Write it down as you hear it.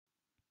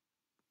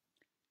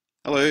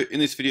Hello, in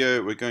this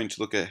video we're going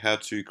to look at how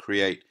to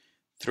create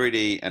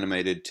 3D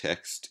animated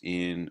text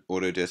in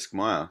Autodesk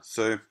Maya.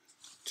 So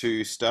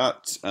to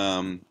start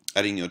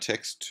adding your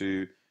text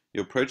to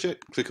your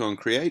project, click on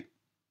Create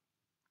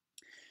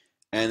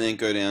and then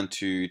go down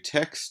to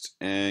Text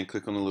and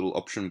click on the little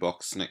option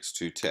box next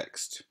to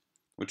Text,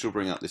 which will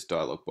bring up this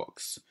dialog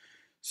box.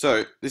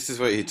 So this is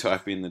where you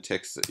type in the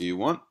text that you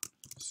want,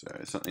 so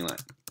something like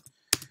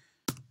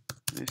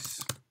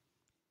this.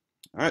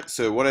 Alright,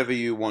 so whatever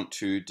you want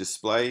to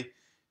display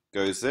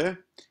goes there,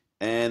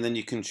 and then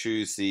you can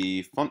choose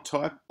the font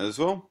type as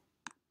well.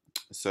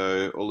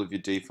 So all of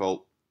your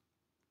default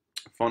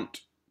font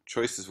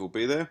choices will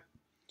be there,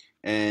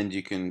 and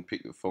you can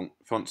pick the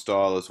font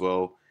style as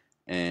well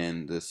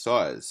and the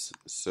size.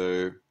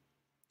 So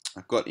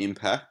I've got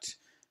impact,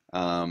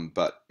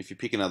 but if you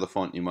pick another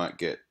font you might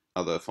get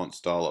other font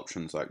style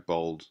options like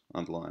bold,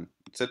 underline,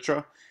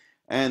 etc.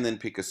 And then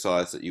pick a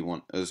size that you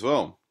want as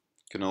well.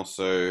 You can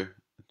also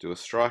do a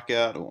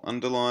strikeout or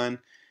underline,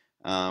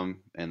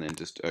 and then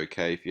just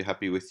OK if you're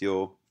happy with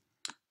your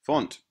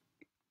font.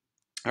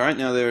 Alright,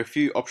 now there are a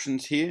few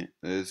options here.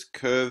 There's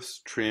curves,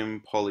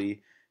 trim,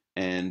 poly,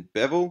 and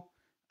bevel.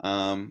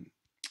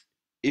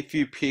 If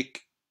you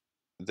pick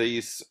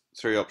these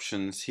three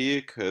options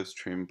here, curves,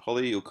 trim,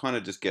 poly, you'll kind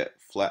of just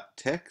get flat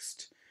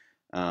text.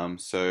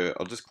 So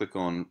I'll just click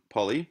on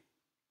poly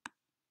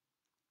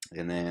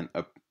and then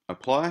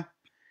apply,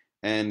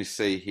 and you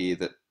see here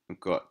that I've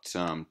got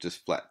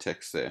just flat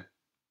text there.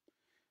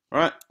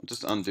 Alright, I'll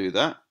just undo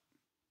that.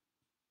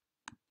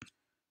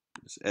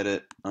 Just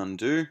edit,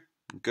 undo,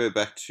 go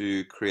back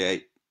to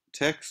create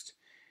text,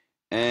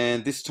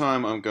 and this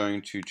time I'm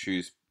going to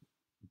choose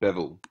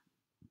bevel.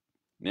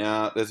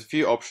 Now there's a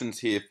few options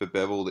here for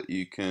bevel that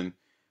you can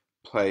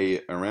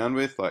play around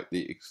with, like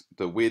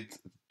the width,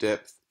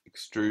 depth,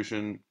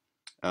 extrusion,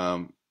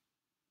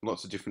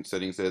 lots of different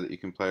settings there that you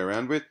can play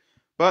around with.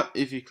 But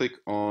if you click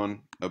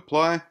on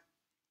apply,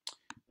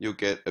 you'll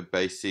get a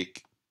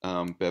basic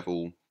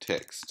bevel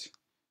text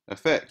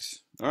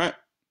effect. Alright,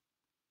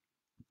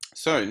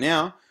 so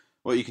now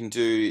what you can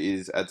do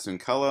is add some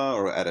color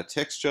or add a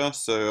texture.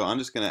 So I'm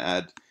just going to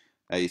add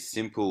a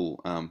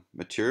simple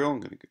material. I'm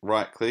going to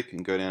right click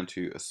and go down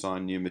to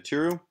assign new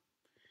material,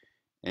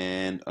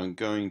 and I'm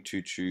going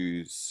to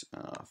choose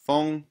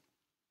Fong,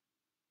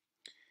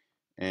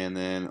 and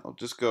then I'll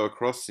just go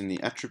across in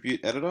the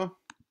attribute editor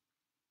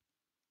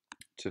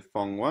to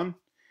Fong1,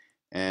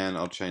 and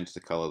I'll change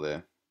the color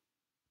there.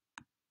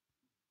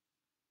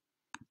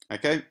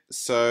 Okay,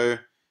 so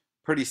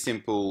pretty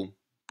simple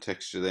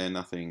texture there,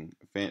 nothing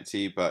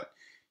fancy, but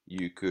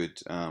you could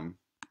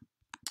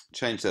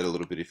change that a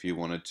little bit if you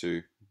wanted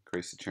to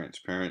increase the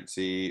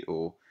transparency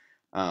or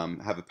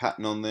have a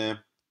pattern on there,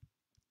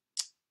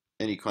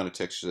 any kind of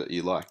texture that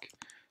you like.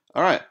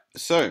 Alright,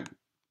 so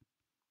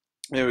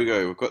there we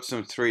go, we've got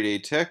some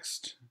 3D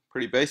text,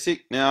 pretty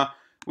basic. Now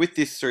with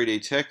this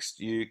 3D text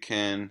you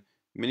can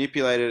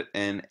manipulate it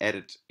and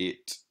edit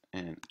it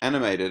and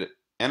animate it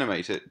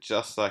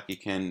just like you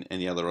can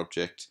any other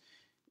object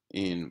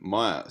in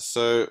Maya.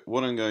 So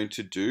what I'm going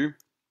to do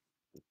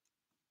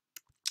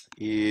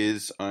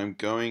is I'm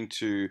going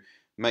to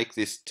make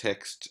this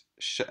text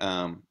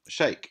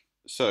shake.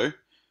 So I'm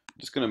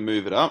just going to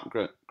move it up,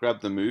 grab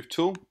the move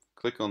tool,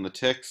 click on the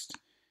text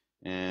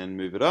and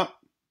move it up.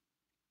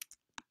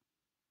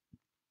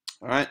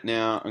 Alright,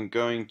 now I'm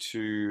going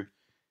to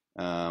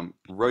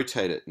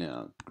rotate it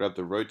now. Grab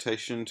the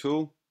rotation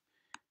tool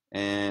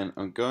and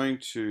I'm going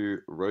to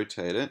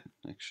rotate it,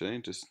 actually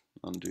just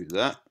undo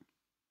that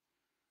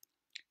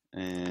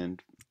and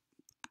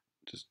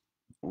just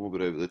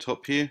orbit over the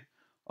top here.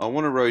 I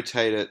want to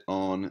rotate it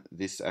on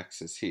this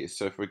axis here.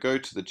 So if we go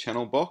to the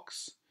channel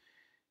box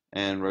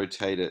and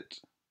rotate it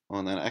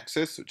on that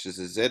axis, which is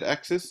the Z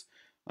axis,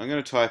 I'm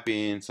going to type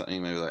in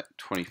something maybe like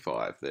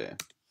 25 there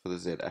for the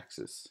Z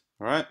axis.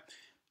 Alright,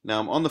 now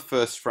I'm on the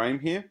first frame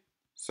here,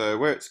 so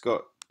where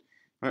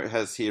it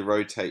has here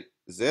rotate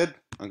Z,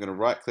 I'm going to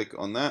right click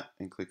on that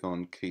and click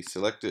on key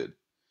selected.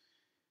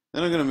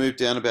 Then I'm going to move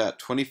down about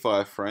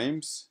 25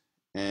 frames,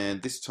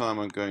 and this time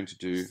I'm going to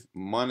do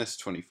minus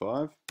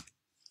 25,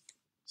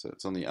 so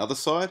it's on the other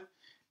side,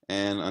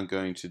 and I'm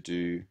going to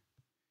do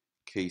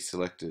key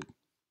selected.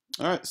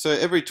 Alright, so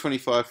every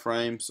 25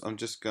 frames I'm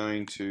just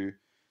going to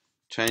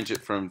change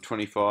it from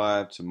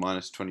 25 to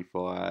minus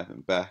 25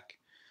 and back,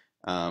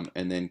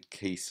 and then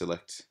key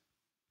select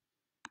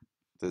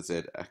the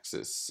Z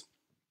axis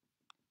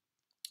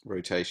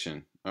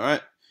rotation.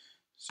 Alright,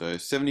 so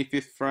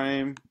 75th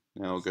frame,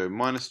 now I'll go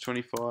minus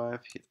 25,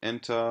 hit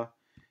enter,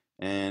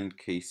 and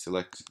key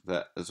select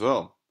that as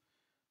well.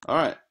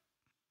 Alright,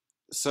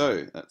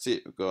 so that's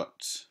it, we've got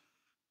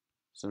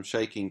some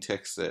shaking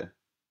text there.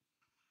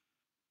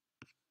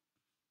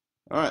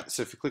 Alright,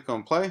 so if you click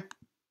on play,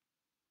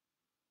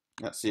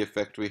 that's the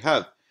effect we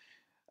have.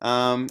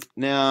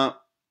 Now,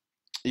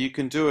 you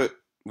can do it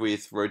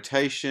with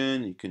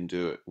rotation, you can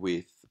do it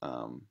with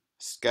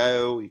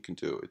scale, you can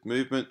do it with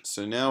movement.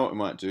 So now what we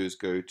might do is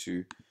go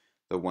to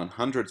the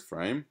 100th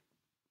frame,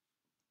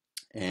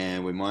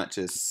 and we might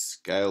just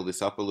scale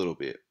this up a little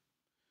bit.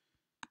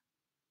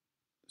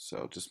 So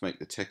I'll just make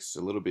the text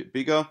a little bit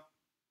bigger.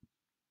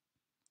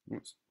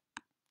 Oops,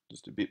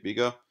 just a bit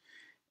bigger.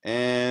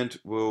 And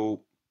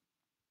we'll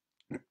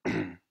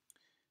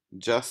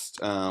just,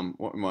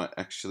 what we might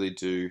actually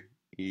do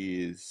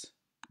is,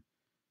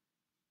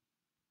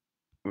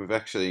 we've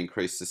actually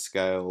increased the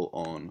scale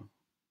on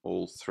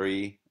all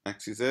 3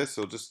 axes there.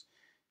 So I'll just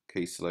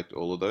key select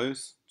all of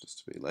those,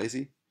 just to be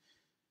lazy.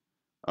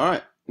 All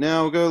right,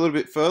 now we'll go a little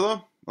bit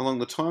further along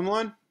the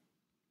timeline.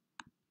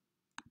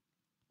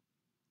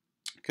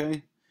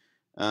 Okay,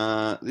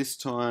 this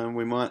time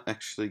we might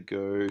actually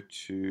go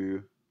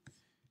to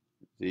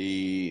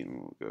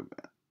we'll go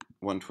about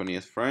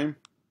 1/20th frame,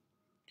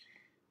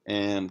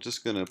 and I'm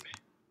just going to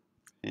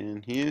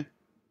pan here,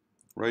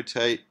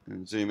 rotate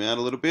and zoom out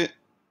a little bit.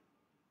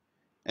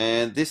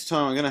 And this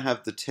time I'm going to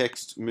have the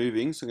text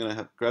moving, so I'm going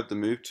to grab the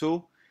move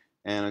tool,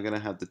 and I'm going to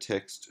have the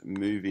text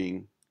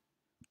moving,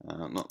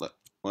 not that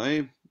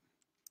way,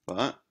 but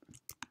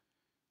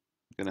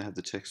I'm going to have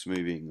the text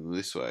moving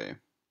this way.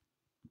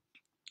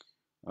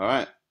 All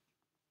right,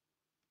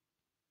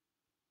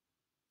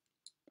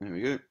 there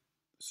we go.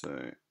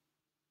 So,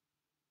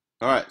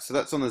 all right, so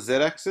that's on the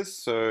Z-axis.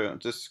 So I'm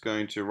just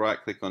going to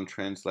right-click on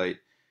Translate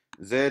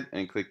Z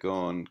and click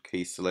on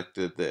Key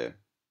Selected there.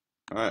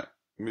 All right,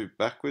 move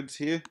backwards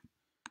here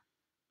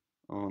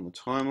on the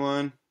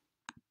timeline.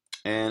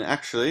 And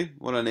actually,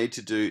 what I need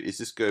to do is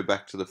just go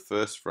back to the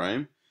first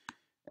frame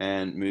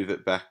and move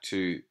it back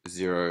to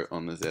 0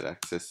 on the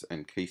Z-axis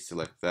and key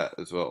select that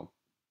as well.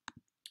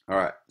 All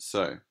right,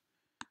 so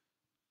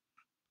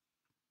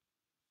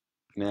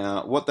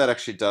now what that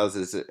actually does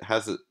is it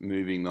has it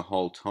moving the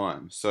whole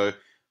time. So if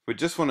we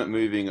just want it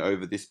moving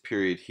over this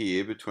period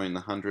here between the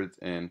 100th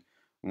and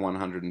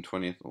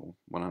 120th or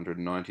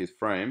 190th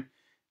frame,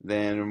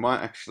 then we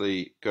might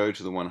actually go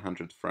to the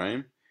 100th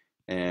frame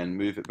and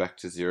move it back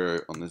to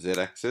 0 on the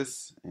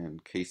Z-axis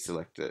and key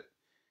select it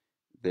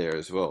there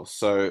as well.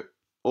 So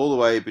all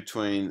the way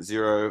between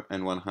 0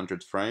 and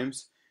 100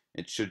 frames,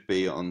 it should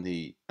be on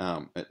the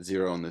at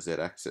 0 on the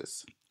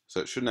Z-axis. So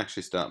it shouldn't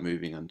actually start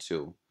moving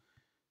until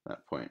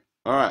that point.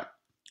 All right,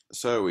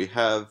 so we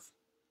have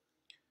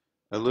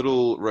a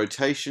little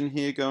rotation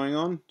here going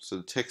on. So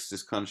the text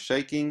is kind of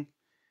shaking,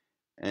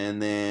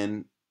 and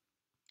then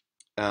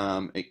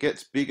it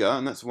gets bigger,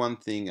 and that's one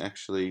thing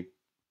actually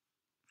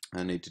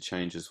I need to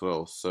change as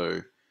well.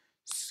 So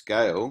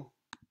scale,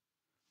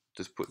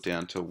 just put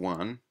down to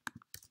 1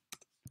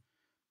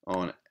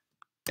 on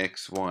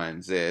X, Y,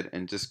 and Z,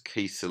 and just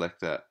key select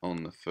that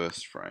on the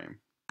first frame.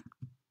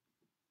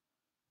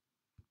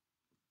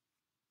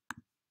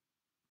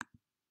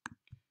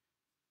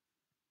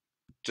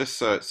 Just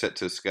so it's set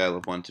to a scale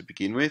of 1 to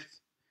begin with,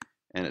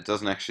 and it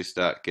doesn't actually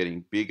start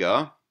getting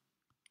bigger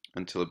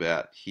until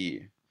about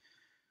here.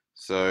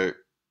 So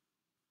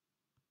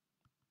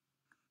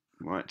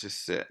might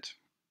just set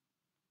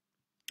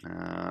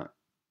about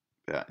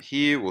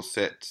here. We'll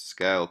set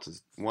scale to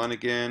 1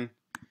 again,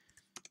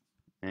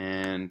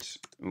 and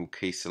we'll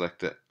key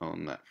select it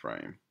on that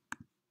frame.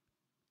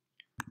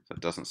 So it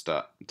doesn't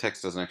start, the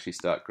text doesn't actually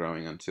start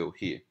growing until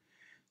here.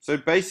 So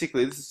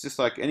basically, this is just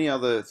like any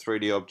other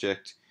 3D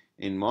object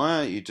in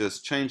Maya. You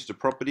just change the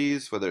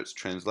properties, whether it's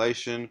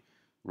translation,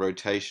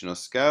 rotation, or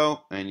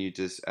scale, and you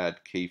just add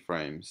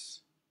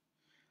keyframes.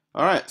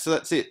 All right, so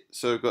that's it.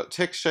 So we've got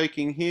text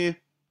shaking here,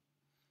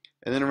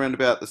 and then around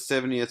about the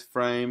 70th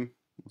frame,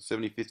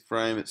 75th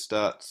frame, it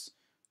starts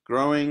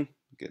growing,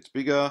 gets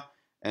bigger,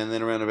 and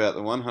then around about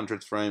the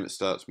 100th frame, it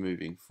starts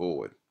moving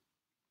forward.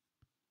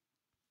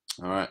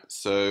 All right,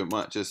 so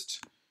might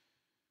just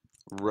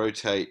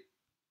rotate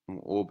or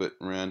orbit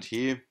around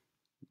here,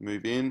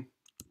 move in,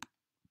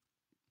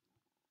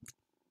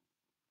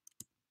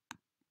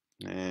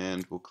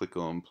 and we'll click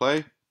on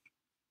play.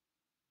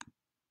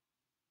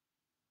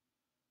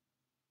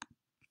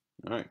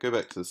 All right, go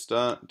back to the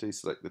start,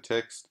 deselect the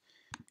text,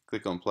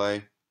 click on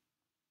play,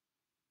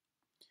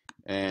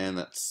 and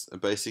that's a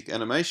basic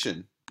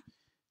animation.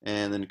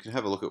 And then you can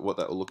have a look at what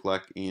that will look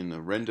like in a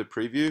render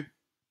preview.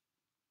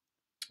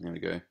 There we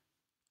go.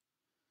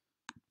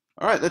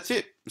 All right, that's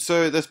it.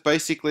 So that's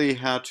basically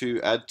how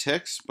to add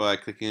text by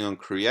clicking on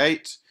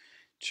create,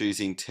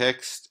 choosing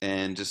text,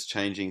 and just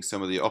changing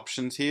some of the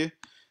options here.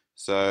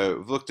 So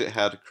we've looked at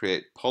how to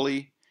create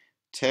poly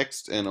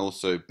text and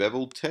also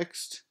beveled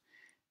text,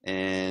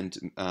 and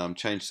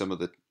change some of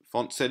the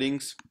font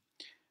settings.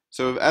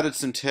 So we've added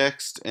some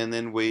text, and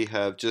then we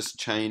have just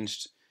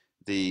changed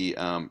the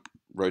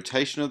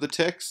rotation of the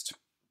text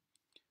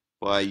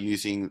by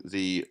using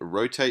the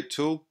rotate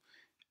tool,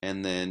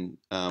 and then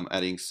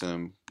adding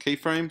some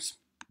keyframes.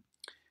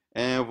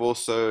 And we've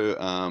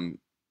also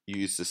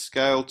used the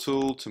scale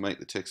tool to make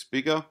the text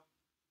bigger,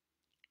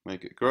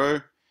 make it grow,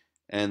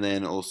 and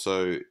then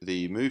also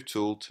the move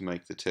tool to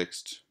make the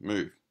text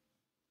move.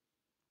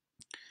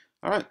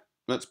 All right,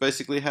 that's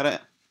basically how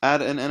to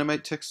add and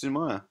animate text in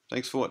Maya.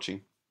 Thanks for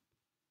watching.